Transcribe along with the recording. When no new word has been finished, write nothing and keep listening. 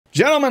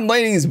Gentlemen,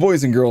 ladies,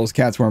 boys and girls,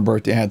 cats wearing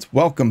birthday hats,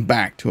 welcome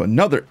back to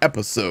another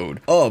episode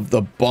of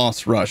the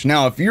Boss Rush.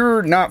 Now, if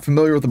you're not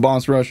familiar with the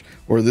Boss Rush,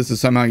 or this is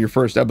somehow your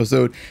first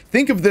episode,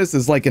 think of this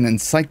as like an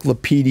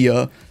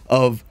encyclopedia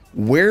of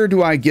where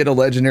do I get a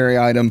legendary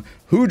item,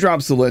 who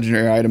drops the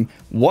legendary item,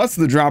 what's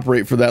the drop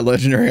rate for that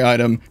legendary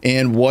item,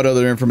 and what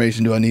other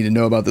information do I need to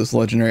know about this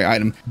legendary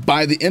item.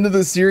 By the end of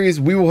this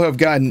series, we will have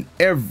gotten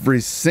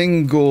every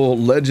single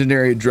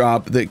legendary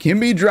drop that can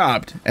be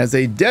dropped as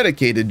a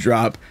dedicated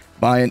drop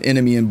by an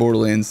enemy in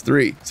Borderlands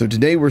 3. So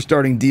today we're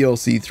starting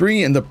DLC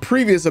 3. In the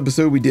previous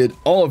episode, we did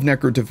all of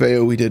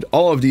Necrotafeo, we did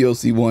all of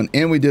DLC 1,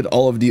 and we did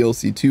all of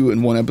DLC 2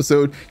 in one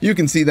episode. You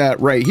can see that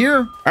right here.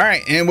 All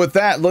right, and with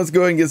that, let's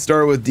go ahead and get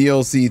started with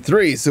DLC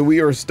 3. So we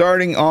are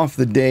starting off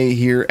the day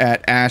here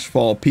at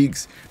Ashfall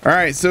Peaks. All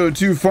right, so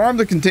to farm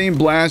the Contained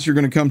Blast, you're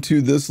gonna come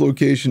to this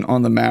location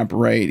on the map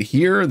right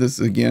here. This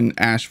is again,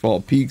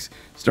 Ashfall Peaks.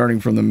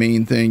 Starting from the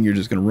main thing, you're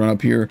just gonna run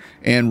up here,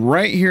 and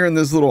right here in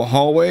this little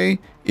hallway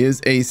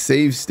is a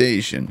save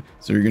station.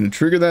 So you're going to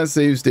trigger that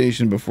save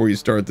station before you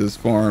start this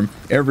farm.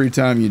 Every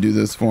time you do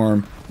this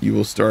farm, you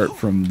will start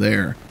from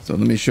there. So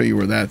let me show you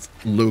where that's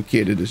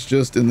located. It's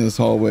just in this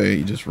hallway.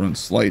 You just run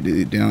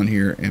slightly down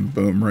here and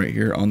boom, right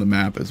here on the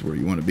map is where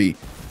you want to be.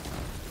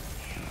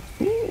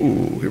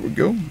 Ooh, here we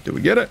go. Did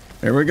we get it?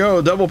 There we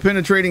go. Double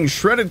penetrating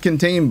shredded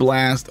contained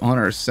blast on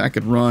our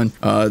second run.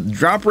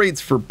 Drop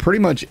rates for pretty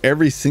much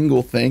every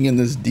single thing in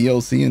this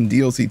DLC and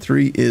DLC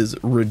 3 is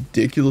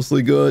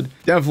ridiculously good.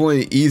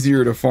 Definitely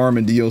easier to farm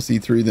in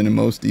DLC 3 than in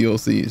most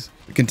DLCs.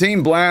 The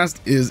contained blast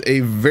is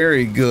a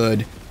very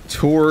good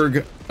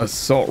Torg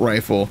assault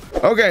rifle.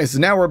 Okay, so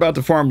now we're about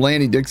to farm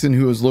Lanny Dixon,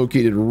 who is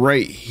located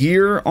right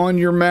here on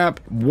your map.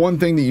 One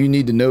thing that you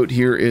need to note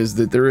here is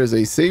that there is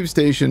a save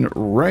station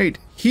right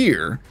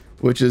here,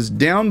 which is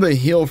down the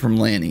hill from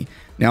Lanny.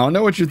 Now I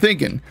know what you're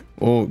thinking.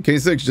 Well,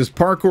 K6, just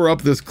parkour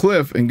up this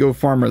cliff and go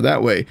farm her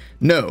that way.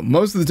 No,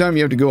 most of the time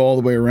you have to go all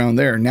the way around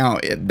there. Now,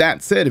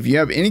 that said, if you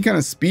have any kind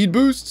of speed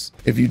boosts,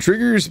 if you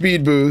trigger your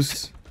speed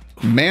boosts,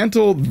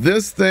 mantle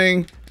this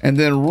thing, and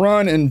then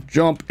run and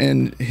jump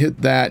and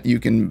hit that,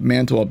 you can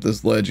mantle up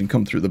this ledge and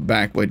come through the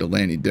back way to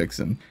Lanny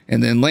Dixon.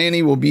 And then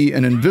Lanny will be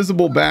an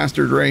invisible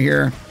bastard right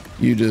here.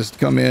 You just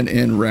come in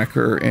and wreck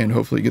her and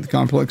hopefully get the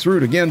complex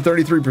root. Again,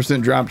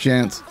 33% drop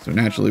chance. So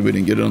naturally we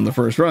didn't get it on the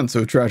first run,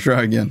 so try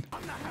again.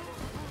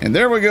 And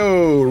there we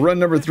go. Run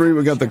number 3,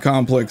 we got the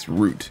complex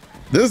root.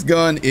 This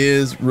gun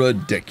is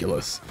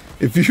ridiculous.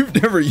 If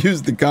you've never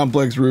used the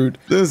complex root,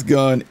 this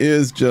gun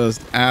is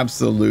just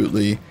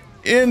absolutely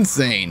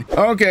insane.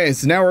 Okay,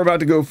 so now we're about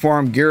to go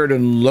farm Garrett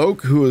and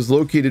Loke, who is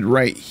located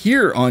right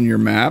here on your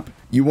map.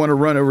 You want to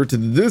run over to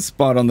this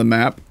spot on the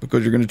map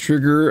because you're going to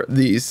trigger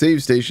the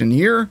save station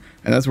here,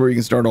 and that's where you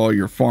can start all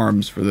your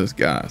farms for this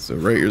guy. So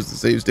right here's the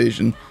save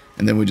station,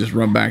 and then we just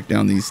run back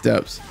down these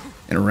steps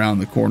and around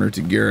the corner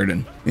to Garrett.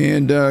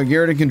 And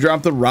Garrett can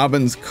drop the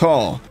Robin's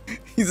Call.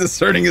 He's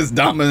asserting his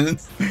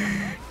dominance.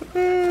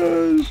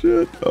 Oh,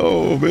 shit.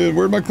 Oh, man,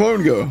 where'd my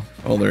clone go?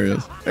 Oh, there he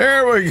is.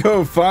 There we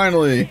go,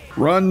 finally.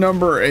 Run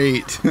number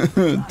 8.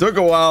 Took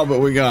a while, but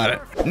we got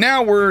it.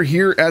 Now we're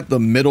here at the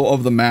middle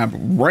of the map,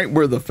 right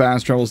where the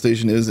fast travel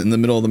station is in the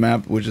middle of the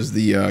map, which is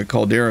the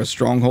Caldera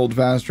Stronghold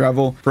fast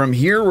travel. From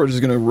here, we're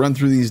just going to run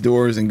through these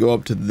doors and go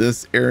up to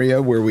this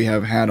area where we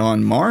have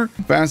Hadon Mar.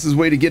 Fastest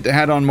way to get to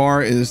Hadon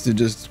Mar is to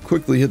just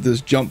quickly hit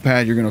this jump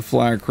pad. You're going to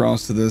fly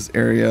across to this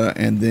area,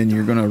 and then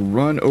you're going to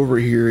run over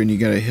here, and you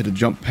got to hit a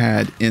jump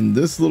pad in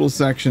this little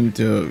section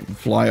to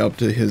fly up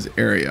to his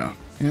area.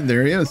 And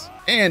there he is.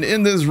 And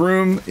in this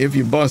room, if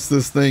you bust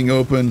this thing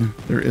open,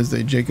 there is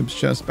a Jacob's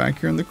chest back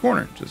here in the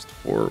corner, just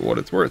for what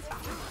it's worth.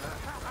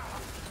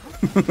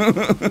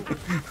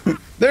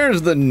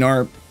 There's the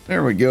Narp.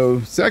 There we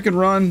go. Second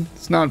run.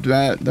 It's not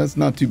bad. That's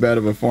not too bad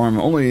of a farm.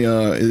 Only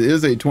it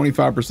is a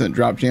 25%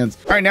 drop chance.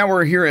 All right, now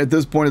we're here at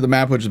this point of the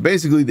map, which is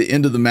basically the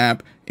end of the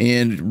map.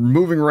 And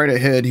moving right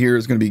ahead here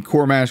is going to be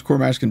Cormash.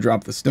 Cormash can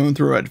drop the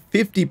Stonethrower at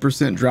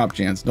 50% drop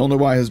chance. Don't know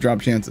why his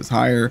drop chance is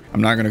higher.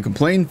 I'm not going to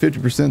complain.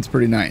 50% is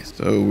pretty nice.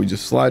 So we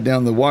just slide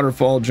down the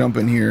waterfall, jump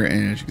in here,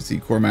 and as you can see,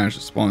 Cormash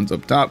spawns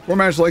up top.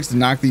 Cormash likes to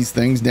knock these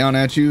things down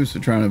at you, so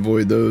try and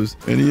avoid those.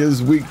 And he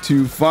is weak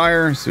to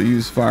fire, so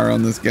use fire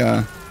on this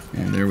guy.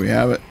 And there we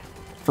have it.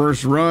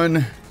 First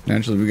run.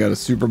 Naturally, we got a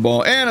Super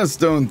Ball and a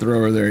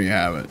Stonethrower. There you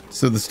have it.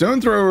 So the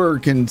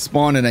Stonethrower can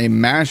spawn in a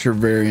Masher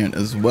variant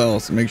as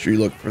well, so make sure you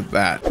look for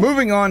that.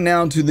 Moving on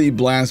now to the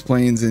Blast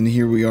Plains, and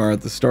here we are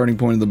at the starting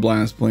point of the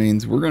Blast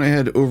Plains. We're going to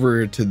head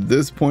over to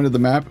this point of the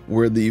map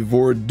where the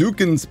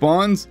Vorduken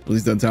spawns. At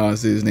least that's how I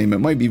say his name. It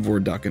might be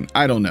Vorduken.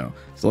 I don't know.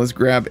 So let's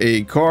grab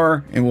a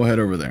car and we'll head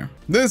over there.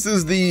 This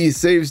is the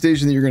save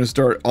station that you're going to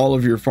start all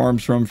of your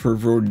farms from for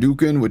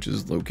Vorduken, which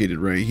is located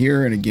right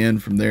here. And again,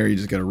 from there, you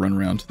just got to run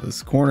around to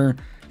this corner.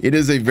 It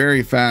is a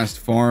very fast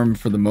farm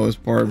for the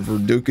most part.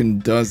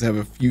 Vorduken does have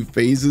a few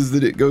phases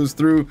that it goes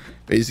through.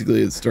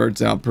 Basically, it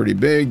starts out pretty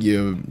big.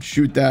 You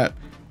shoot that,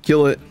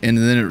 kill it, and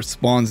then it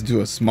spawns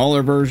into a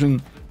smaller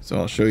version. So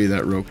I'll show you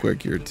that real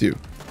quick here too.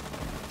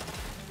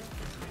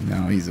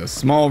 Now he's a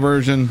small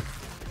version.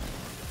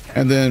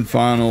 And then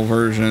final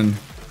version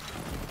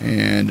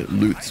and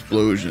Loot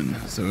Explosion.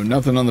 So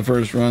nothing on the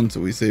first run,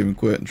 so we save and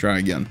quit and try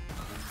again.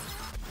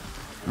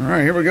 All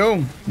right, here we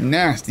go.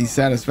 Nasty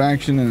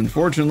Satisfaction, and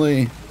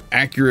unfortunately,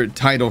 accurate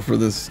title for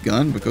this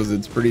gun because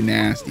it's pretty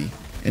nasty.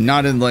 And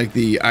not in like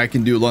the I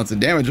can do lots of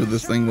damage with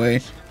this thing way,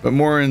 but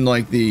more in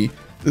like the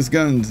this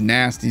gun's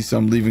nasty, so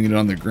I'm leaving it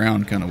on the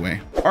ground kind of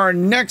way. Our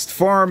next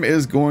farm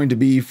is going to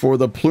be for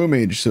the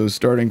plumage. So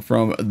starting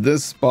from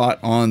this spot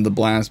on the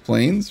blast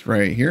plains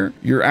right here,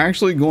 you're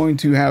actually going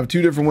to have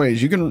two different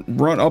ways. You can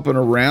run up and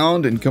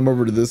around and come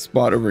over to this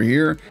spot over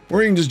here,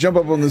 or you can just jump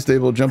up on this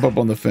table, jump up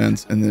on the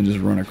fence, and then just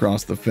run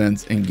across the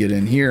fence and get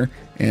in here.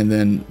 And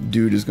then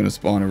dude is going to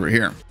spawn over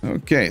here.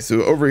 Okay,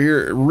 so over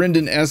here,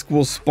 Rendon-esque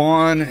will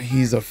spawn.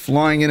 He's a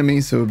flying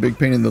enemy, so a big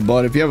pain in the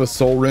butt. If you have a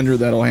soul render,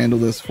 that'll handle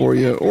this for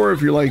you. Or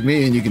if you're like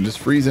me and you can just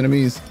freeze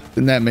enemies,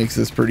 then that makes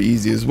this pretty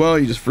easy as well.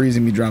 You just freeze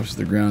him, he drops to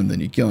the ground, then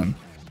you kill him.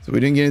 So we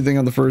didn't get anything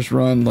on the first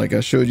run. Like I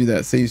showed you,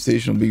 that save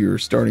station will be your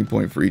starting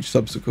point for each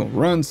subsequent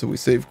run. So we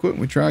save, quit,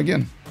 and we try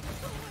again.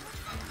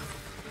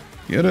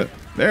 Get it?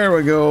 There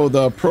we go,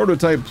 the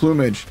prototype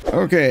plumage.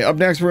 Okay, up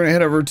next we're gonna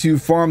head over to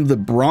farm the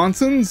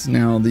Bronsons.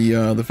 Now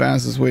the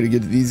fastest way to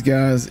get to these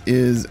guys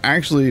is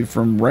actually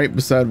from right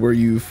beside where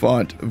you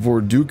fought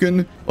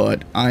Vorduken,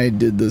 but I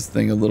did this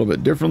thing a little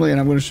bit differently,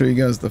 and I'm gonna show you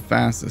guys the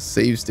fastest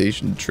save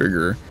station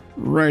trigger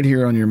right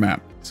here on your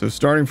map. So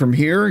starting from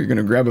here, you're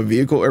gonna grab a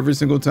vehicle every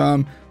single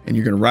time, and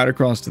you're gonna ride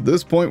across to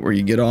this point where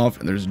you get off,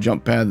 and there's a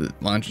jump pad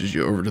that launches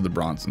you over to the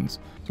Bronsons.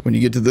 So when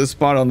you get to this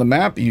spot on the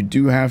map, you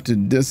do have to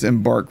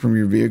disembark from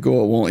your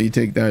vehicle. It won't let you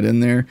take that in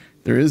there.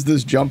 There is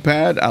this jump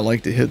pad. I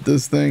like to hit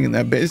this thing, and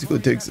that basically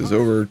takes us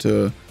over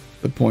to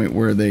the point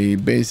where they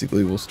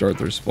basically will start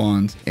their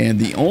spawns. And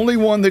the only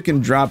one that can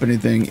drop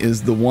anything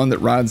is the one that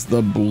rides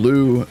the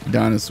blue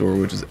dinosaur,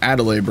 which is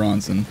Adelaide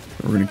Bronson.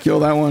 We're gonna kill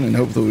that one and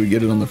hopefully we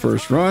get it on the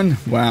first run.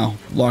 Wow,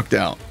 locked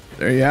out.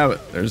 There you have it.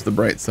 There's the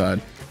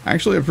Brightside.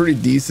 Actually a pretty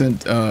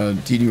decent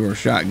TDR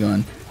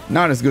shotgun.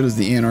 Not as good as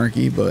the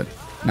Anarchy, but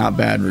not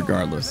bad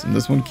regardless. And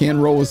this one can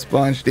roll with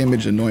splash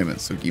damage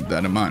annoyance, so keep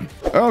that in mind.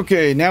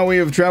 Okay, now we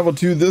have traveled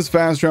to this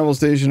fast travel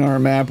station on our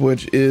map,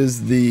 which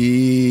is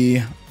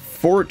the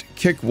Fort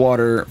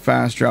Kickwater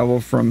fast travel.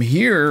 From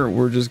here,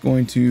 we're just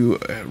going to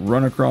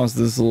run across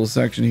this little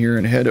section here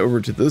and head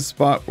over to this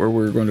spot where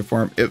we're going to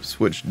farm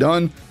Ipswich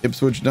Dun.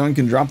 Ipswich Dun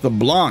can drop the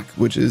Blanc,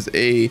 which is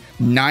a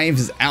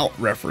Knives Out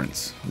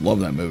reference. Love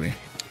that movie.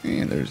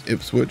 And there's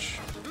Ipswich.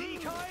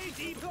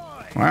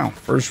 Wow,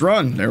 first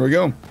run, there we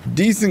go.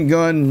 Decent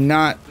gun,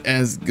 not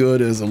as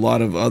good as a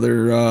lot of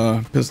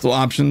other pistol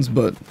options,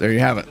 but there you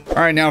have it. All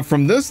right, now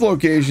from this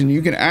location,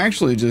 you can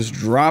actually just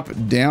drop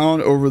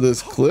down over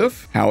this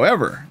cliff.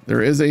 However,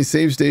 there is a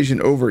save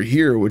station over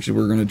here, which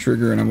we're gonna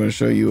trigger, and I'm gonna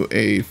show you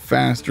a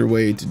faster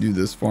way to do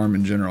this farm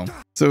in general.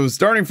 So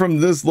starting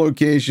from this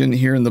location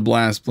here in the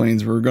Blast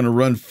Plains, we're going to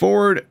run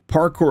forward,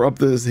 parkour up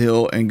this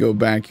hill, and go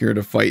back here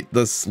to fight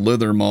the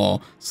Slither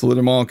Maul.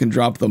 Slither Maul can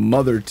drop the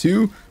Mother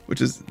 2,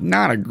 which is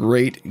not a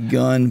great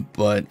gun,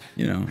 but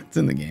you know, it's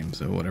in the game,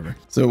 so whatever.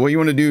 So what you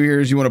want to do here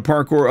is you want to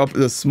parkour up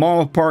the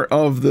small part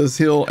of this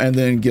hill and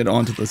then get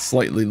onto the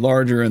slightly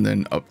larger and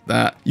then up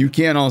that. You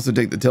can also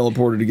take the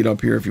teleporter to get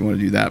up here if you want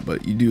to do that,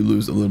 but you do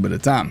lose a little bit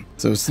of time.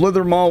 So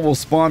Slither Maul will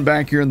spawn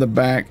back here in the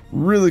back.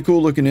 Really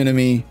cool looking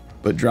enemy,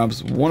 but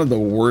drops one of the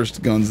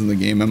worst guns in the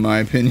game in my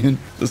opinion.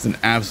 Just an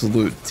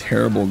absolute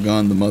terrible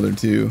gun, the Mother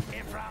 2.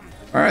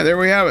 All right, there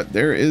we have it.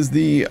 There is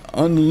the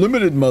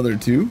unlimited Mother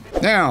 2.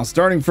 Now,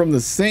 starting from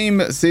the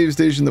same save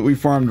station that we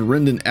farmed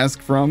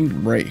Rendon-esque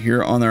from right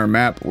here on our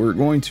map, we're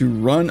going to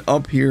run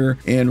up here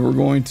and we're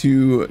going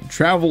to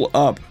travel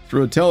up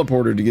through a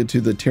teleporter to get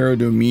to the Terra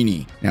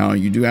Domini. Now,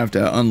 you do have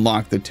to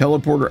unlock the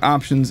teleporter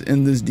options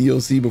in this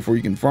DLC before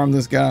you can farm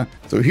this guy.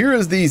 So here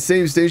is the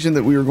save station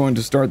that we are going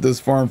to start this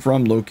farm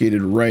from,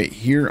 located right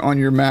here on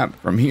your map.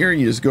 From here,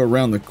 you just go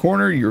around the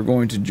corner. You're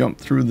going to jump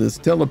through this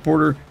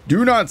teleporter.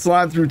 Do not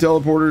slide through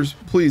teleporters,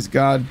 please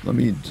God. Let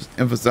me just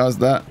emphasize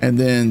that. And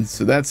then,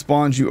 so that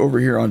spawns you over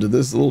here onto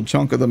this little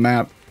chunk of the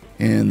map,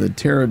 and the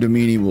Terra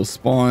Domini will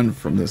spawn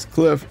from this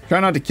cliff. Try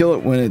not to kill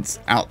it when it's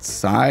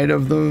outside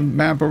of the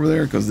map over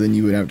there, because then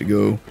you would have to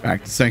go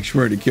back to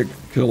Sanctuary to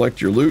collect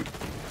your loot.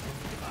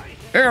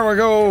 There we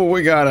go,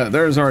 we got it.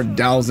 There's our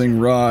Dowsing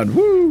Rod,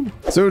 woo!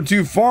 So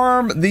to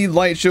farm the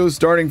light show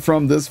starting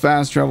from this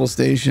fast travel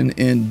station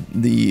in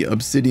the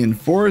Obsidian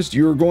Forest,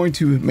 you're going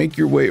to make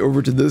your way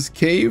over to this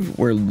cave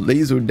where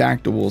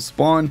Lasodactyl will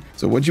spawn.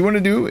 So what you want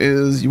to do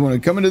is you want to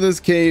come into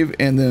this cave,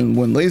 and then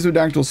when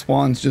Lasodactyl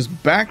spawns,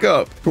 just back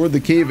up toward the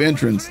cave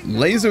entrance.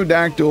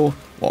 Lasodactyl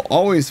will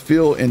always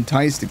feel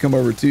enticed to come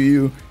over to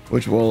you,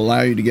 which will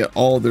allow you to get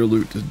all their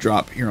loot to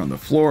drop here on the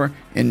floor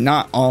and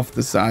not off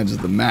the sides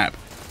of the map.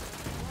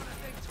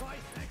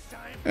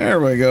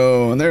 There we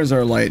go, and there's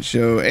our light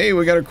show. Hey,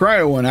 we got a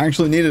cryo one. I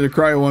actually needed a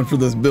cryo one for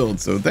this build,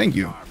 so thank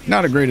you.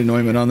 Not a great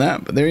anointment on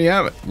that, but there you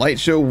have it. Light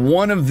show,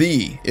 one of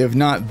the, if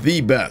not the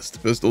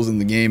best pistols in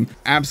the game.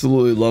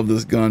 Absolutely love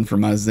this gun for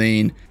my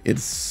Zane.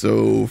 It's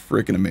so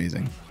freaking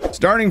amazing.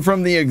 Starting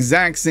from the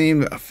exact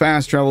same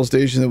fast travel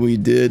station that we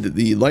did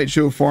the light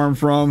show farm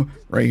from,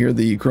 right here,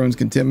 the Crone's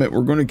Contentment,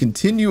 we're going to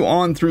continue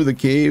on through the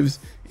caves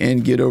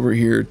and get over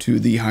here to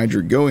the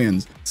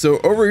Hydreigoians. So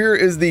over here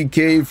is the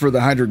cave for the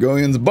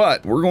Hydreigoians,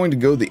 but we're going to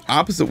go the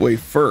opposite way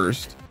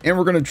first, and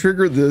we're going to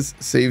trigger this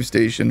save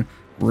station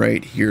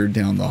right here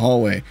down the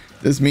hallway.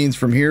 This means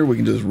from here we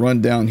can just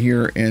run down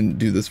here and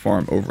do this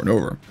farm over and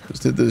over.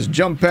 Just hit this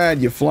jump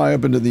pad, you fly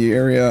up into the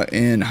area,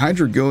 and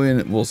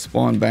Hydreigoian will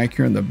spawn back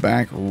here in the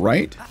back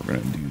right. We're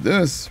going to do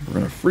this, we're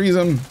going to freeze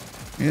them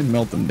and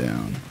melt them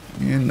down.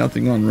 And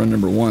nothing on run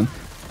number 1.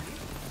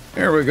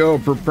 There we go,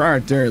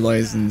 proprietary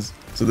license.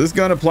 So this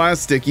gun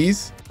applies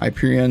stickies,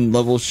 Hyperion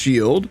level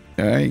shield.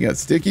 Okay, you got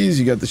stickies,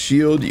 you got the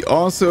shield. You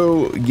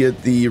also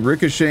get the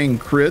ricocheting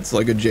crits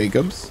like a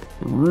Jacobs.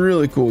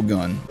 Really cool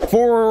gun.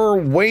 For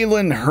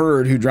Wayland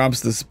Herd, who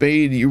drops the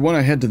Spade, you want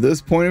to head to this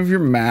point of your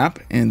map,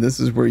 and this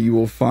is where you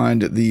will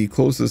find the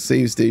closest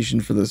save station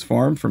for this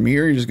farm. From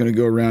here, you're just going to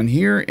go around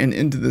here and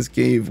into this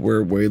cave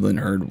where Wayland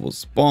Herd will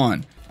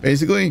spawn.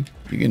 Basically,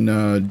 you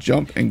can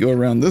jump and go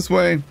around this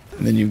way,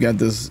 and then you've got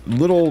this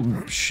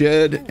little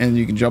shed, and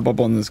you can jump up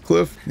on this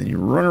cliff. Then you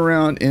run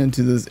around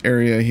into this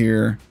area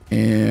here,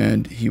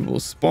 and he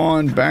will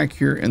spawn back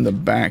here in the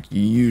back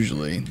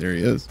usually. There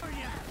he is.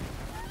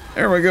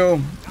 There we go.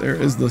 There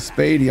is the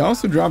Spade. He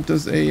also dropped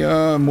us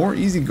a more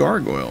easy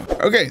Gargoyle.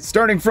 Okay,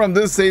 starting from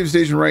this save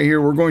station right here,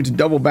 we're going to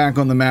double back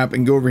on the map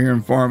and go over here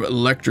and farm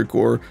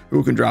Electricore,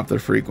 who can drop the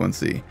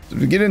frequency. So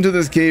to get into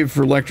this cave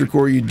for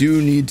Electricore, you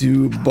do need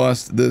to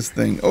bust this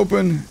thing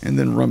open and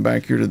then run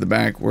back here to the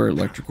back where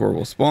Electricore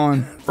will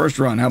spawn. First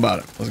run, how about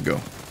it? Let's go.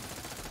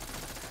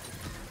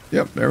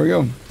 Yep, there we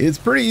go. It's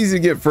pretty easy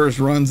to get first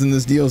runs in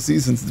this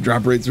DLC since the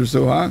drop rates are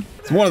so high.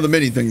 It's one of the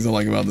many things I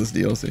like about this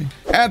DLC.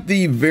 At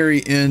the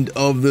very end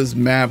of this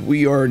map,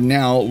 we are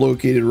now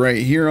located right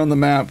here on the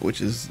map,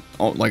 which is,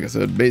 like I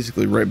said,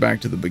 basically right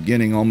back to the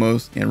beginning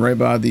almost. And right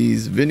by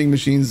these vending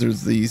machines,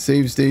 there's the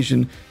save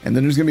station. And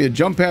then there's going to be a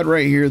jump pad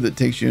right here that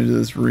takes you into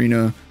this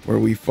arena where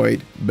we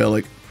fight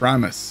Bellic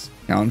Primus.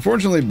 Now,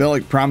 unfortunately,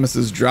 Bellic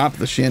Promise's drop,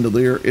 the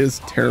Chandelier, is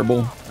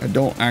terrible. I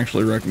don't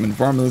actually recommend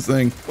farming this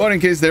thing, but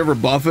in case they ever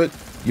buff it,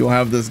 you'll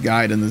have this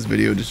guide in this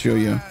video to show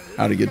you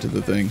how to get to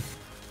the thing.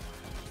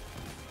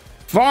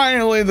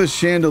 Finally, the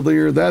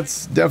Chandelier.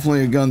 That's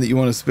definitely a gun that you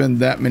want to spend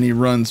that many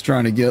runs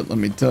trying to get. Let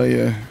me tell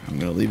you, I'm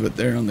going to leave it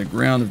there on the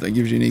ground if that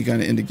gives you any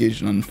kind of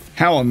indication on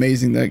how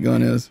amazing that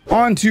gun is.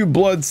 On to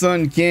Blood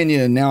Sun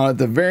Canyon. Now, at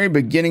the very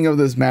beginning of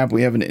this map,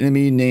 we have an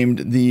enemy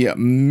named the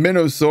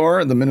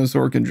Minosaur. The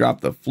Minosaur can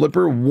drop the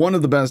Flipper, one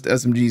of the best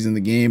SMGs in the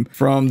game.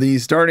 From the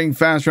starting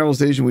fast travel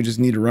station, we just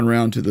need to run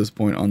around to this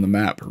point on the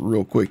map.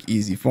 Real quick,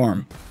 easy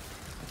farm.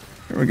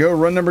 There we go,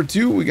 run number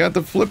 2, we got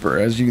the Flipper.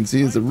 As you can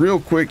see, it's a real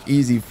quick,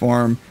 easy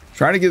farm.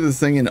 Try to get this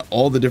thing into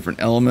all the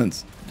different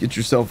elements. Get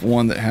yourself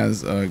one that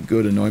has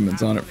good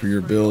anointments on it for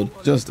your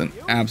build. Just an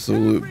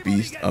absolute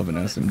beast of an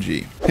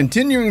SMG.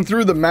 Continuing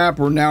through the map,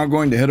 we're now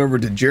going to head over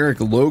to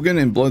Jarek Logan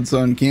in Blood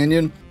Sun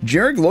Canyon.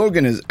 Jarek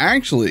Logan is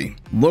actually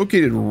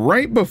located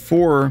right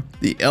before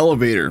the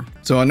elevator.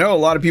 So I know a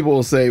lot of people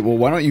will say, well,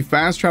 why don't you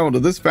fast travel to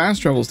this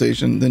fast travel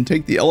station, then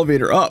take the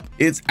elevator up?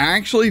 It's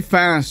actually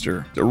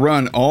faster to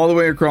run all the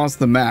way across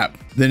the map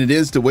than it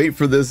is to wait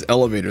for this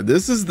elevator.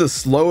 This is the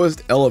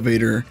slowest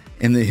elevator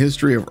in the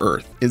history of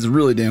Earth. It's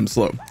really damn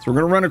slow. So we're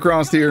gonna run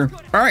across here.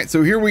 All right,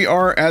 so here we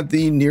are at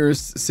the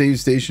nearest save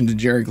station to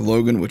Jarek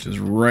Logan, which is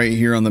right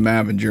here on the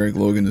map, and Jarek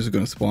Logan is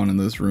gonna spawn in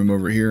this room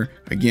over here.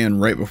 Again,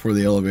 right before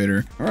the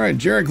elevator. All right,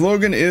 Jarek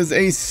Logan is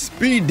a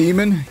speed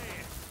demon.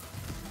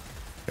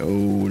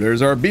 Oh,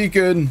 there's our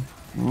beacon.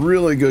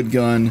 Really good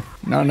gun.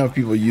 Not enough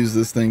people use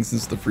this thing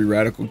since the free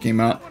radical came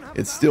out.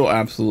 It's still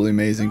absolutely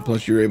amazing.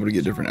 Plus you're able to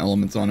get different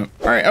elements on it.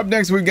 All right, up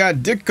next we've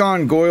got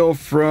Gargoyle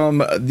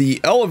from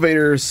the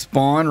elevator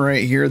spawn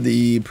right here,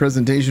 the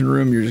presentation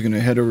room. You're just going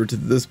to head over to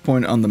this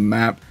point on the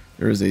map.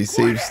 There is a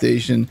save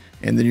station,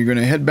 and then you're going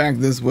to head back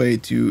this way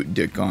to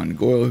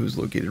Gargoyle, who's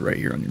located right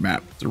here on your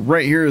map. So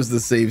right here is the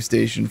save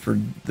station for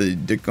the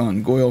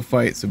Gargoyle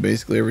fight. So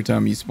basically every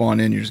time you spawn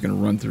in, you're just going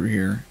to run through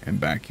here and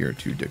back here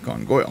to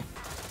Gargoyle.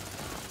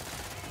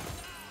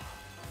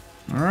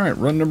 All right,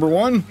 run number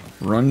 1.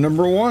 Run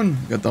number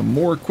 1. Got the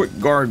more quick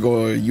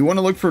Gargoyle. You want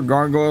to look for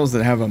gargoyles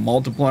that have a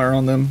multiplier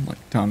on them, like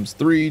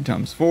 ×3,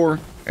 ×4,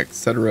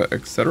 etc.,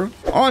 etc.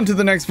 On to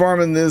the next farm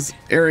in this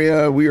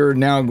area. We are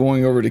now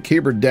going over to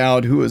Caber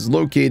Dowd, who is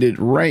located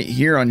right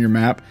here on your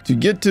map. To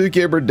get to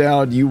Caber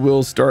Dowd, you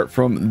will start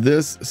from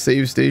this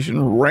save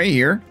station right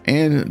here,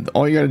 and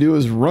all you got to do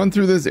is run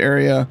through this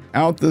area,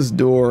 out this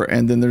door,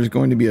 and then there's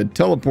going to be a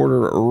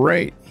teleporter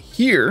right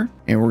here,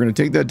 and we're going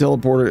to take that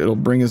teleporter. It'll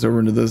bring us over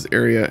into this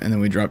area, and then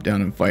we drop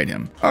down and fight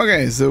him.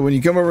 Okay, so when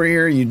you come over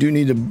here, you do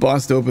need to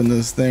bust open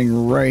this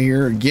thing right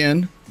here,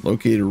 again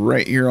located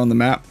right here on the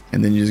map,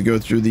 and then you just go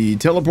through the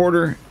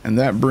teleporter, and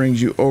that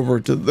brings you over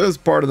to this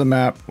part of the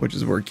map, which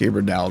is where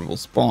Caber Dowd will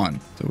spawn.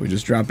 So we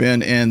just drop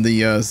in, and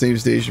the save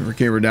station for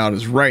Caber Dowd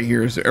is right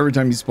here. So every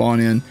time you spawn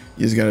in,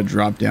 you just got to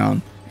drop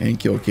down and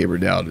kill Caber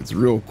Dowd. It's a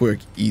real quick,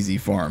 easy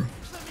farm.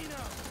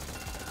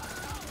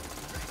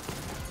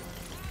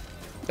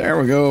 There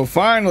we go.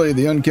 Finally,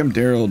 the Unkempt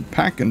Harold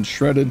pack and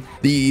shredded.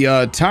 The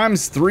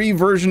 ×3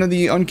 version of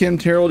the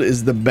Unkempt Harold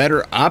is the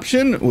better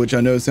option, which I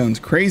know sounds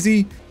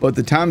crazy, but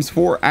the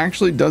 ×4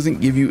 actually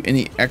doesn't give you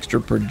any extra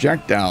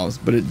projectiles,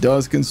 but it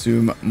does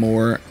consume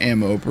more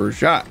ammo per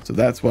shot. So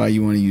that's why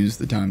you want to use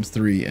the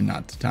 ×3 and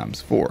not the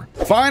 ×4.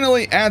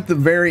 Finally, at the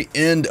very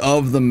end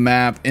of the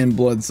map in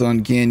Blood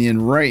Sun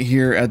Canyon, right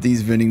here at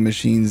these vending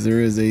machines,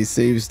 there is a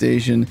save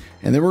station,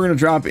 and then we're going to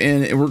drop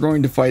in and we're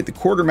going to fight the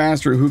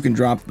quartermaster who can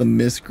drop the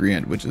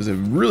Miscreant, which is a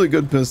really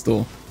good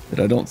pistol that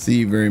I don't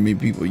see very many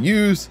people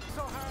use.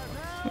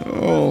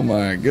 Oh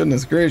my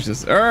goodness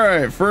gracious. All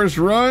right, first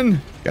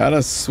run, got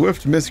a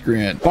swift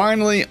Miscreant.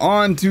 Finally,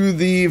 on to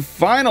the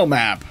final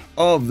map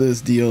of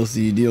this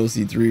DLC,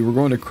 DLC 3. We're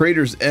going to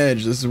Crater's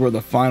Edge. This is where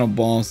the final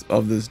boss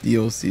of this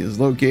DLC is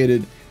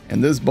located,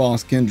 and this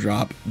boss can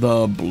drop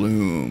the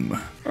Bloom.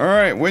 All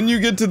right, when you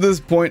get to this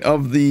point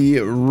of the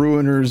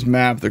Ruiners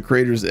map, the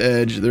Crater's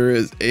Edge, there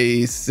is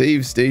a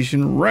save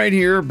station right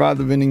here by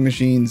the vending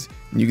machines,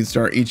 and you can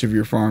start each of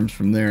your farms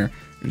from there.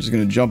 You're just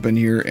going to jump in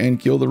here and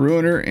kill the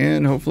Ruiner,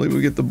 and hopefully we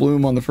get the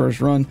Bloom on the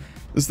first run.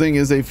 This thing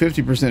is a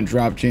 50%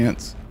 drop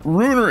chance.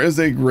 Ruiner is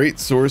a great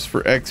source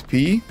for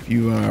XP. If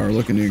you are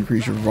looking to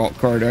increase your vault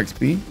card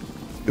XP,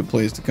 it's a good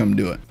place to come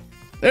do it.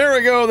 There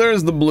we go,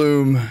 there's the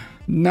Bloom.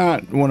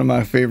 Not one of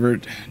my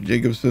favorite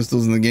Jacob's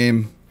pistols in the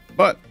game,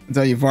 but that's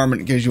how you farm it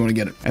in case you want to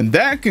get it. And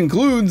that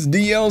concludes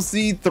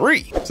DLC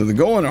 3. So the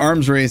goal in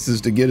arms race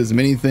is to get as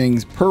many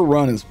things per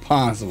run as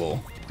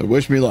possible. So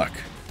wish me luck.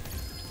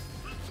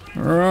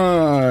 All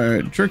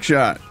right, trick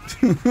shot.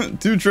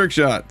 2 trick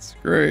shots,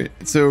 great.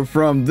 So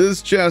from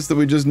this chest that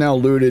we just now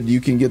looted, you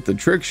can get the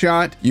trick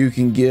shot, you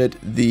can get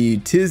the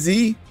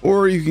Tizzy,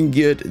 or you can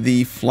get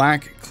the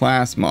flak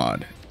class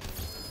mod.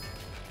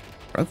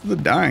 Breath of the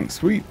Dying,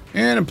 sweet.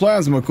 And a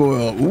plasma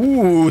coil.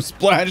 Ooh,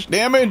 splash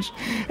damage.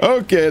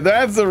 Okay,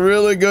 that's a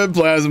really good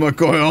plasma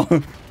coil.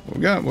 What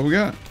we got? What we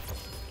got?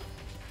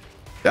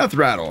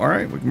 Deathrattle. All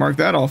right, we can mark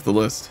that off the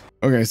list.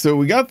 Okay, so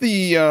we got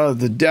the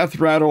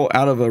Deathrattle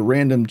out of a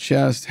random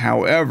chest.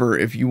 However,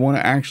 if you want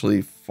to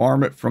actually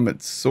farm it from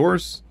its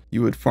source,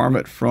 you would farm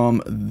it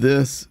from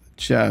this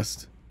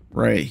chest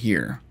right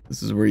here.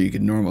 This is where you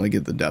could normally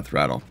get the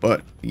Deathrattle.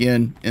 But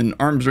again, in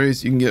arms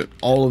race, you can get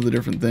all of the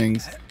different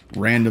things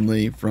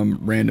randomly from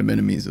random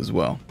enemies as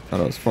well.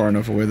 Thought I was far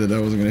enough away that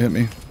that wasn't gonna hit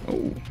me.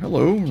 Oh,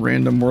 hello,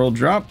 random world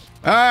drop.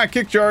 Ah,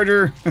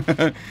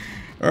 Kickcharger.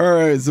 All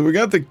right, so we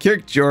got the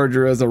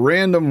Kickcharger as a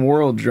random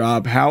world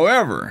drop.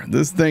 However,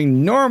 this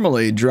thing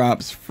normally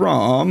drops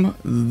from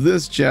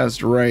this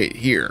chest right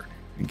here,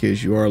 in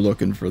case you are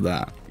looking for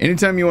that.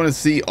 Anytime you want to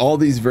see all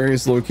these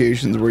various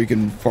locations where you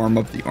can farm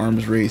up the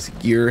arms race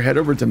gear, head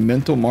over to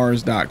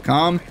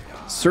mentalmars.com,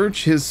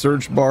 search his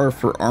search bar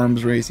for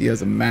arms race. He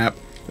has a map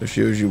that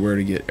shows you where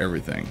to get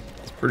everything.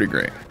 It's pretty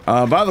great.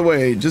 By the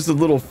way, just a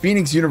little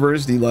Phoenix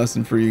University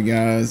lesson for you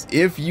guys.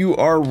 If you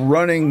are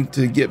running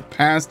to get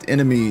past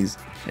enemies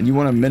and you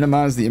want to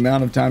minimize the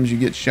amount of times you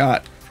get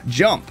shot,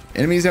 jump.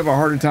 Enemies have a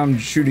harder time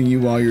shooting you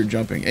while you're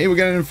jumping. Hey, we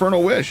got an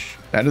Infernal Wish.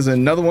 That is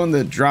another one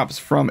that drops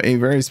from a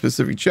very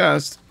specific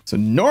chest. So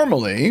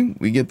normally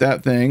we get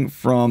that thing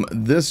from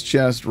this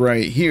chest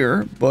right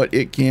here, but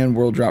it can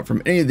world drop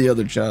from any of the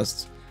other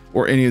chests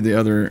or any of the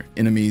other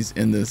enemies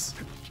in this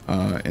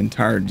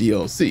entire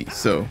DLC.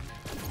 So,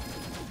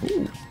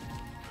 ooh,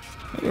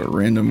 a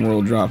random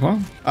world drop, huh?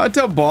 A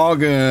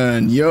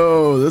Toboggan.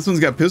 Yo, this one's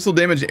got pistol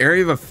damage,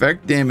 area of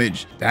effect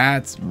damage.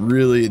 That's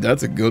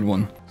a good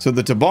one. So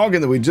the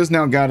Toboggan that we just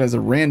now got as a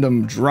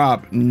random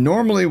drop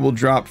normally will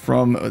drop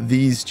from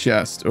these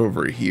chests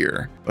over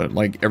here. But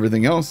like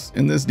everything else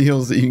in this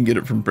DLC, you can get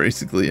it from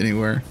basically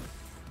anywhere.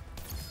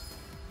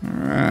 All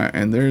right,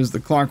 and there's the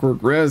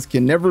Clockwork Res.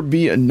 Can never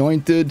be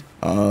anointed.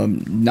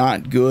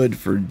 Not good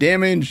for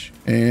damage,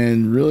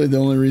 and really the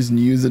only reason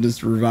you use it is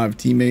to revive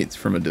teammates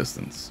from a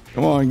distance.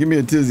 Come on, give me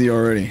a Tizzy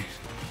already.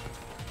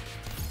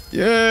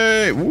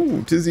 Yay!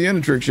 Ooh, Tizzy and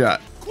a trick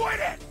shot. Quit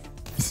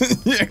it!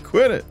 Yeah,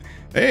 quit it.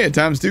 Hey, a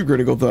 ×2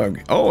 critical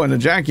thug. Oh, and a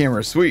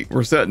jackhammer. Sweet,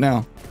 we're set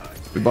now.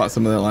 We bought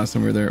some of that last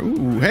time we were there.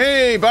 Ooh,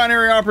 hey,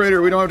 binary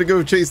operator. We don't have to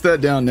go chase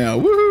that down now.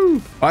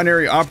 Woohoo!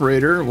 Binary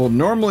operator will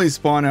normally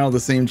spawn out of the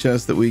same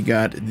chest that we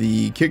got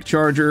the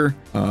Kickcharger.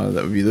 That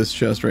would be this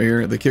chest right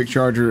here. The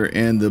Kickcharger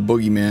and the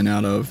Boogeyman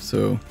out of.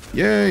 So,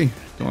 yay.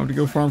 Don't have to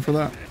go farm for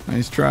that.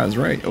 Nice tries,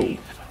 right? Oh,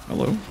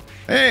 hello.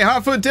 Hey,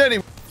 Hotfoot Teddy.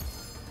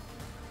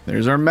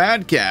 There's our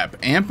Madcap.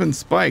 Amp and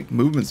Spike.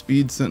 Movement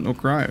speed, Sentinel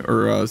Cry.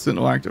 Or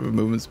Sentinel active of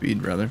movement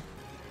speed, rather.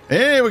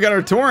 Hey, we got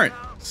our Torrent.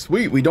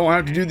 Sweet, we don't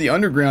have to do the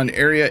underground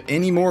area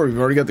anymore. We've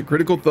already got the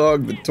critical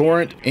thug, the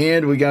Torrent,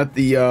 and we got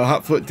the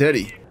Hotfoot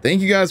Teddy.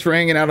 Thank you guys for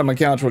hanging out on my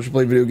couch while you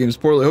play video games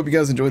poorly. I hope you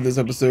guys enjoyed this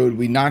episode.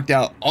 We knocked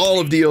out all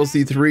of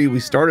DLC 3.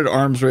 We started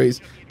Arms Race.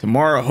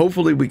 Tomorrow,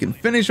 hopefully we can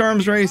finish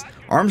Arms Race.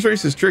 Arms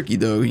Race is tricky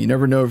though. You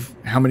never know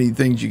how many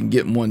things you can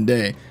get in one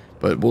day.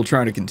 but we'll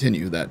try to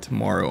continue that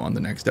tomorrow on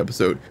the next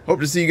episode. Hope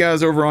to see you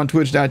guys over on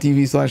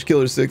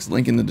twitch.tv/killer6.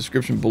 Link in the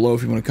description below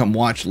if you want to come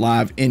watch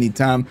live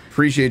anytime.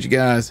 Appreciate you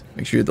guys.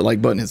 Make sure you hit the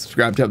like button, hit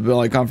subscribe, tap the bell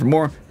icon for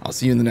more. I'll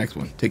see you in the next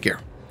one. Take care.